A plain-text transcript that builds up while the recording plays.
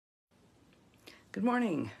Good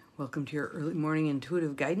morning. Welcome to your early morning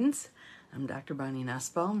intuitive guidance. I'm Dr. Bonnie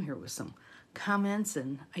Nussbaum here with some comments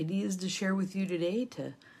and ideas to share with you today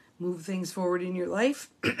to move things forward in your life.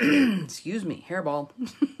 Excuse me, hairball.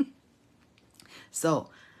 So,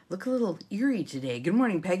 look a little eerie today. Good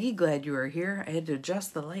morning, Peggy. Glad you are here. I had to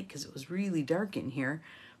adjust the light because it was really dark in here,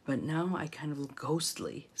 but now I kind of look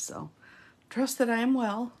ghostly. So, trust that I am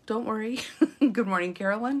well. Don't worry. Good morning,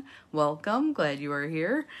 Carolyn. Welcome. Glad you are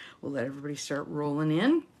here. We'll let everybody start rolling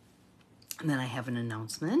in. And then I have an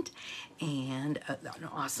announcement and an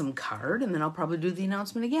awesome card. And then I'll probably do the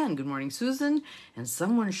announcement again. Good morning, Susan. And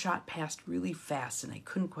someone shot past really fast and I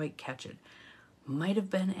couldn't quite catch it. Might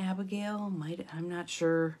have been Abigail. I'm not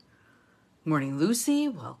sure. Good morning, Lucy.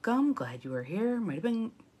 Welcome. Glad you are here. Might have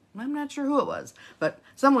been... I'm not sure who it was, but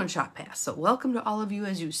someone shot past. So welcome to all of you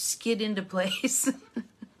as you skid into place.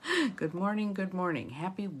 Good morning, good morning.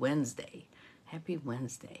 Happy Wednesday. Happy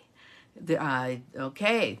Wednesday.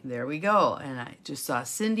 Okay, there we go. And I just saw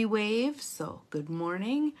Cindy wave, so good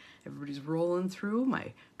morning. Everybody's rolling through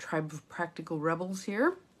my tribe of practical rebels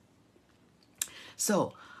here.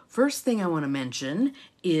 So first thing I want to mention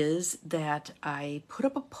is that I put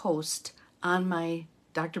up a post on my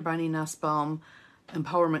Dr. Bonnie Nussbaum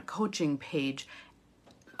empowerment coaching page,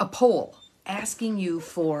 a poll asking you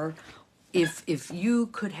for if you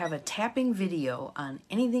could have a tapping video on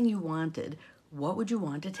anything you wanted, what would you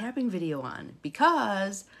want a tapping video on?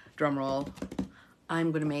 Because, drum roll,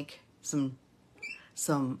 I'm going to make some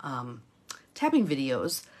tapping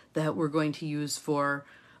videos that we're going to use for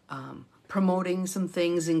promoting some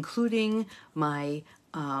things, including my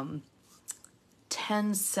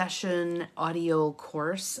 10-session audio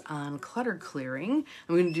course on clutter clearing.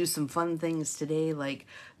 I'm going to do some fun things today, like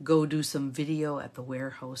go do some video at the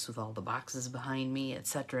warehouse with all the boxes behind me,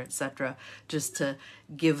 etc., just to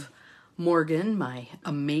give Morgan, my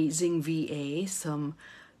amazing VA, some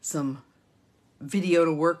video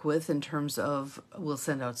to work with in terms of, we'll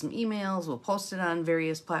send out some emails, we'll post it on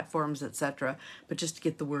various platforms, etc., but just to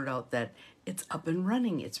get the word out that it's up and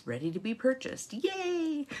running, it's ready to be purchased.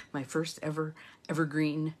 Yay! My first ever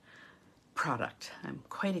evergreen product. I'm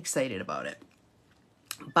quite excited about it.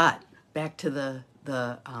 But back to the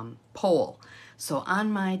poll. So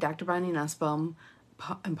on my Dr. Bonnie Nussbaum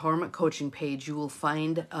empowerment coaching page, you will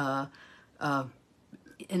find an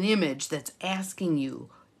image that's asking you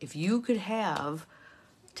if you could have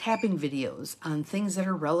tapping videos on things that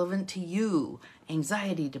are relevant to you: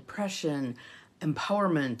 anxiety, depression,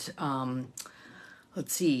 empowerment,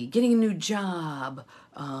 getting a new job,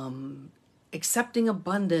 accepting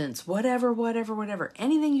abundance, whatever,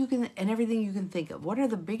 anything you can and everything you can think of. What are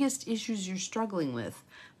the biggest issues you're struggling with?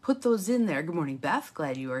 Put those in there. Good morning, Beth.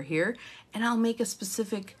 Glad you are here. And I'll make a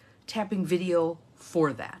specific tapping video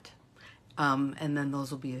for that. And then those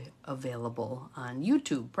will be available on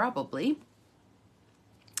YouTube probably.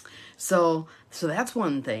 So that's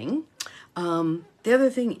one thing. The other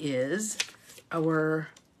thing is our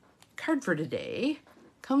card for today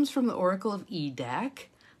comes from the Oracle of Edac,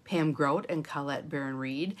 Pam Grout and Colette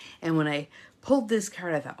Barron-Reed. And when I pulled this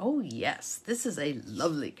card, I thought, oh yes, this is a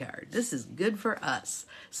lovely card. This is good for us.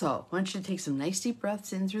 So I want you to take some nice deep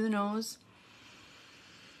breaths in through the nose,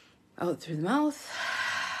 out through the mouth.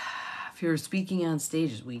 If you're speaking on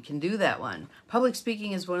stages, we can do that one. Public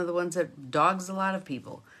speaking is one of the ones that dogs a lot of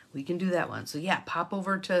people. We can do that one. So yeah, pop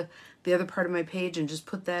over to the other part of my page and just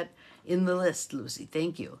put that in the list, Lucy.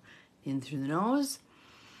 Thank you. In through the nose,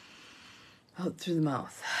 out through the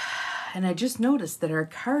mouth. And I just noticed that our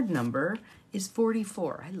card number is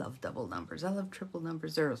 44. I love double numbers. I love triple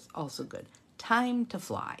numbers. They're also good. Time to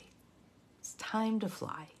fly. It's time to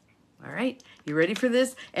fly. All right, you ready for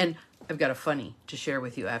this? And I've got a funny to share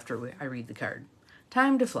with you after I read the card.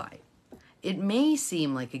 Time to fly. It may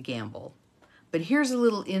seem like a gamble, but here's a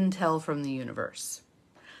little intel from the universe.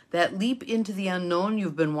 That leap into the unknown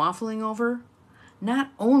you've been waffling over,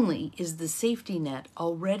 not only is the safety net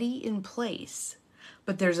already in place,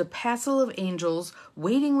 but there's a passel of angels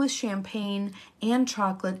waiting with champagne and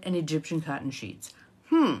chocolate and Egyptian cotton sheets.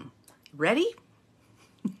 Ready?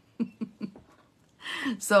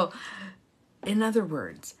 So, in other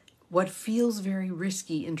words, what feels very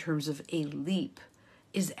risky in terms of a leap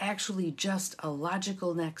is actually just a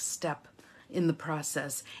logical next step in the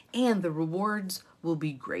process, and the rewards will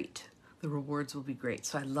be great. The rewards will be great.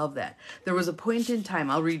 So I love that. There was a point in time,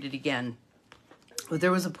 I'll read it again, but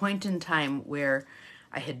there was a point in time where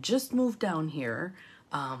I had just moved down here,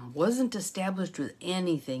 wasn't established with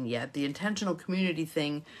anything yet. The intentional community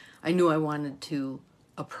thing, I knew I wanted to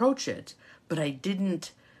approach it, but I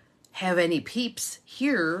didn't have any peeps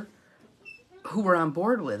here who were on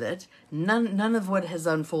board with it. None of what has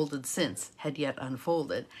unfolded since had yet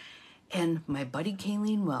unfolded. And my buddy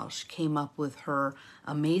Kayleen Welsh came up with her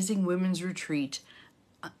amazing women's retreat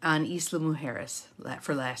on Isla Mujeres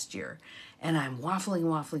for last year. And I'm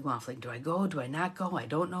waffling. Do I go? Do I not go? I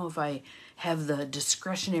don't know if I have the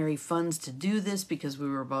discretionary funds to do this because we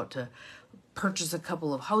were about to purchase a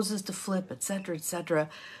couple of houses to flip, etc., etc.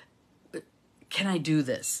 Can I do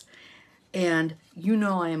this? And you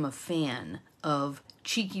know I am a fan of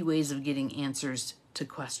cheeky ways of getting answers to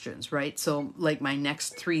questions, right? So like my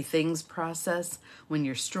next 3 things process, when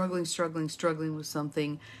you're struggling with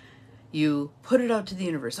something, you put it out to the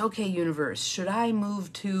universe. Okay, universe, should I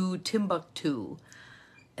move to Timbuktu?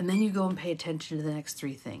 And then you go and pay attention to the next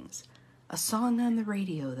 3 things. A song on the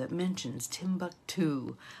radio that mentions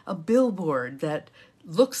Timbuktu. A billboard that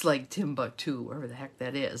looks like Timbuktu, wherever the heck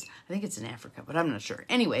that is. I think it's in Africa, but I'm not sure.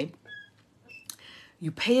 Anyway,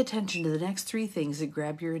 you pay attention to the next 3 things that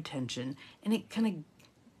grab your attention, and it kind of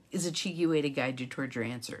is a cheeky way to guide you towards your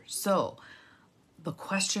answer. So the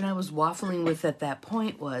question I was waffling with at that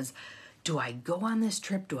point was, do I go on this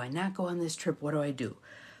trip? Do I not go on this trip? What do I do?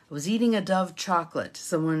 I was eating a Dove chocolate.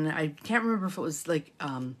 I can't remember if it was like,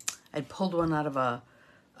 I'd pulled one out of a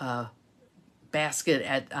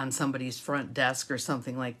basket on somebody's front desk or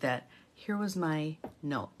something like that. Here was my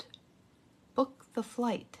note. Book the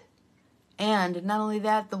flight. And not only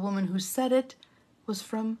that, the woman who said it was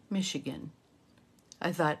from Michigan.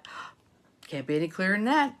 I thought, can't be any clearer than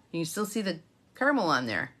that. You can still see the caramel on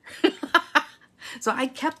there. So I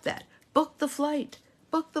kept that. Book the flight.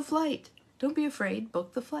 Book the flight. Don't be afraid.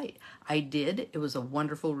 Book the flight. I did. It was a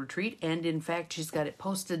wonderful retreat. And in fact, she's got it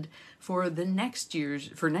posted for next year,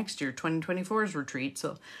 2024's retreat.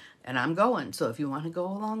 So, and I'm going. So if you want to go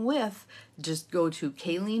along with, just go to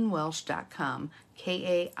KayleenWelsh.com,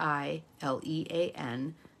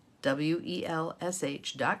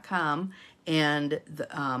 KayleenWelsh.com. And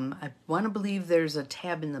I want to believe there's a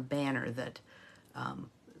tab in the banner that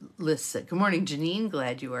lists it. Good morning, Janine.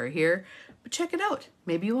 Glad you are here. But check it out.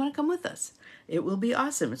 Maybe you want to come with us. It will be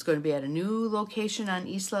awesome. It's going to be at a new location on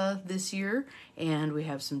Isla this year, and we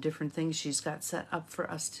have some different things she's got set up for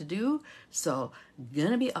us to do. So,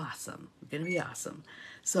 gonna be awesome. Gonna be awesome.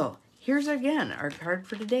 So, here's again our card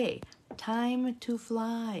for today. Time to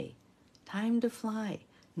fly. Time to fly.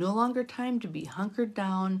 No longer time to be hunkered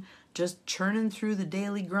down, just churning through the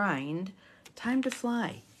daily grind. Time to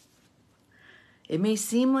fly. It may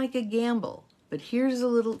seem like a gamble, but here's a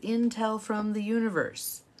little intel from the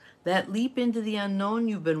universe. That leap into the unknown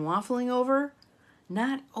you've been waffling over,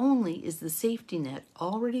 not only is the safety net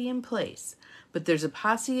already in place, but there's a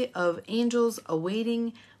posse of angels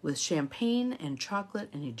awaiting with champagne and chocolate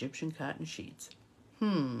and Egyptian cotton sheets.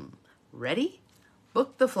 Ready?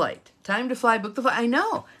 Book the flight. Time to fly, book the flight. I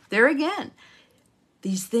know, there again.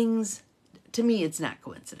 These things, to me, it's not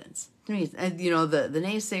coincidence. To me, the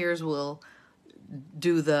naysayers will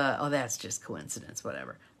do that's just coincidence,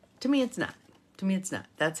 whatever. To me, it's not. To me, it's not.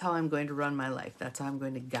 That's how I'm going to run my life. That's how I'm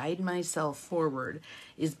going to guide myself forward,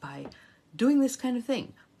 is by doing this kind of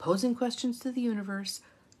thing. Posing questions to the universe,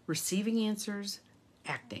 receiving answers,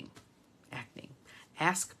 acting.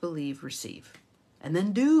 Ask, believe, receive. And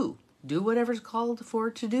then do whatever's called for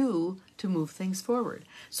to do to move things forward.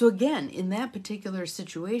 So again, in that particular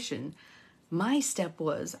situation, my step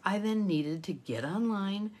was I then needed to get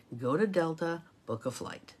online, go to Delta, book a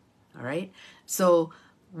flight. All right? So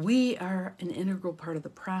we are an integral part of the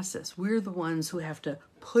process. We're the ones who have to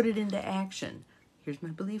put it into action. Here's my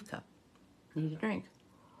Believe cup. Need a drink.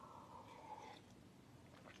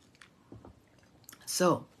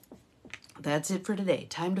 So that's it for today.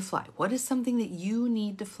 Time to fly. What is something that you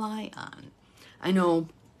need to fly on? I know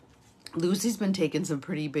Lucy's been taking some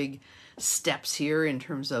pretty big steps here in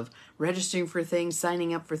terms of registering for things,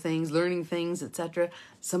 signing up for things, learning things, etc.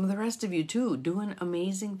 Some of the rest of you too, doing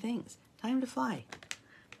amazing things. Time to fly.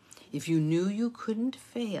 If you knew you couldn't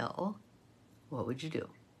fail, what would you do?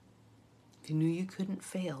 If you knew you couldn't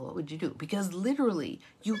fail, what would you do? Because literally,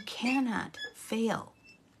 you cannot fail.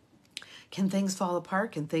 Can things fall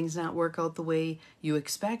apart? Can things not work out the way you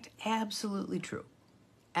expect? Absolutely true.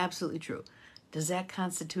 Absolutely true. Does that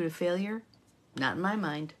constitute a failure? Not in my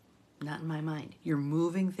mind. Not in my mind. You're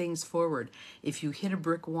moving things forward. If you hit a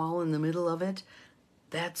brick wall in the middle of it,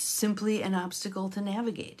 that's simply an obstacle to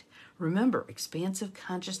navigate. Remember, expansive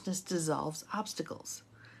consciousness dissolves obstacles.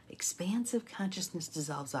 Expansive consciousness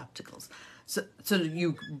dissolves obstacles. So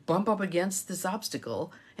you bump up against this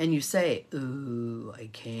obstacle and you say, ooh, I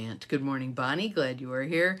can't. Good morning, Bonnie. Glad you are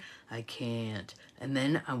here. I can't. And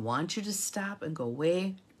then I want you to stop and go,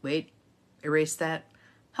 wait, erase that.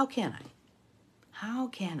 How can I? how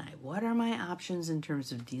can I? What are my options in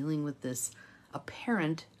terms of dealing with this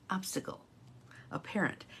apparent obstacle?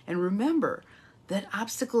 Apparent. And remember that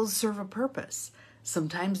obstacles serve a purpose.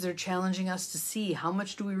 Sometimes they're challenging us to see how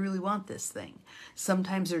much do we really want this thing.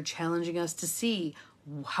 Sometimes they're challenging us to see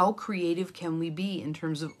how creative can we be in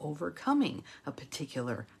terms of overcoming a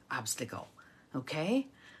particular obstacle. Okay?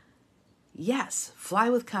 Yes,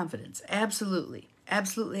 fly with confidence. Absolutely.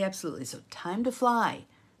 Absolutely, absolutely. So time to fly.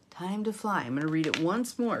 Time to fly. I'm going to read it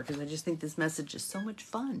once more because I just think this message is so much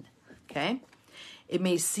fun. Okay? It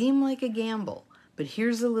may seem like a gamble, but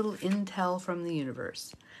here's a little intel from the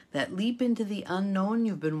universe. That leap into the unknown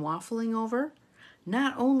you've been waffling over,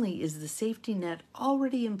 not only is the safety net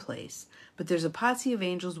already in place, but there's a posse of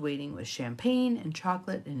angels waiting with champagne and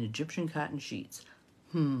chocolate and Egyptian cotton sheets.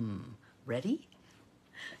 Ready?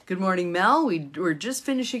 Good morning, Mel. We're just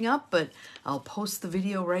finishing up, but I'll post the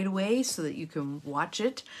video right away so that you can watch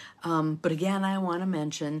it. But again, I want to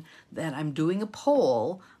mention that I'm doing a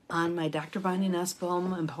poll on my Dr. Bonnie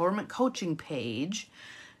Nussbaum Empowerment Coaching page,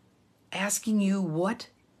 asking you what,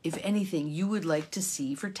 if anything, you would like to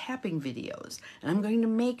see for tapping videos. And I'm going to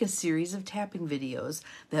make a series of tapping videos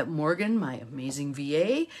that Morgan, my amazing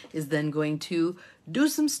VA, is then going to do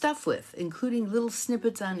some stuff with, including little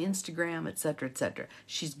snippets on Instagram, etc., etc.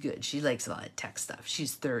 She's good. She likes a lot of tech stuff.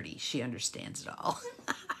 She's 30. She understands it all.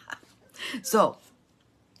 So,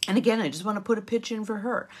 and again, I just want to put a pitch in for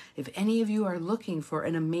her. If any of you are looking for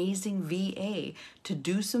an amazing VA to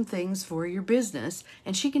do some things for your business,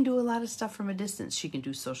 and she can do a lot of stuff from a distance. She can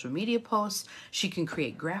do social media posts. She can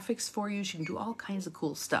create graphics for you. She can do all kinds of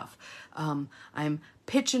cool stuff. I'm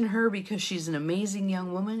pitching her because she's an amazing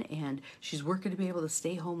young woman and she's working to be able to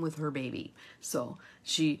stay home with her baby. So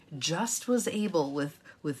she just was able,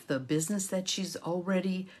 with the business that she's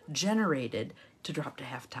already generated, to drop to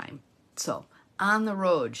half-time. So on the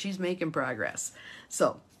road, she's making progress.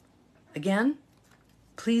 So again,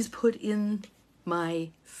 please put in my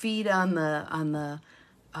feed on the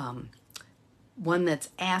one that's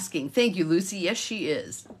asking. Thank you, Lucy. Yes, she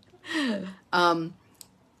is. On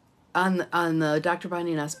the Dr.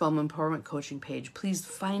 Bonnie Nussbaum Empowerment Coaching page, please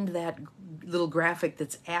find that little graphic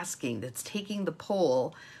that's asking, that's taking the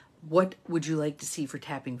poll. What would you like to see for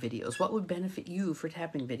tapping videos? What would benefit you for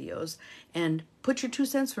tapping videos? And put your 2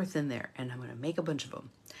 cents worth in there, and I'm going to make a bunch of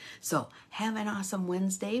them. So have an awesome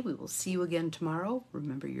Wednesday. We will see you again tomorrow.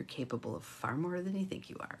 Remember, you're capable of far more than you think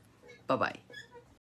you are. Bye-bye.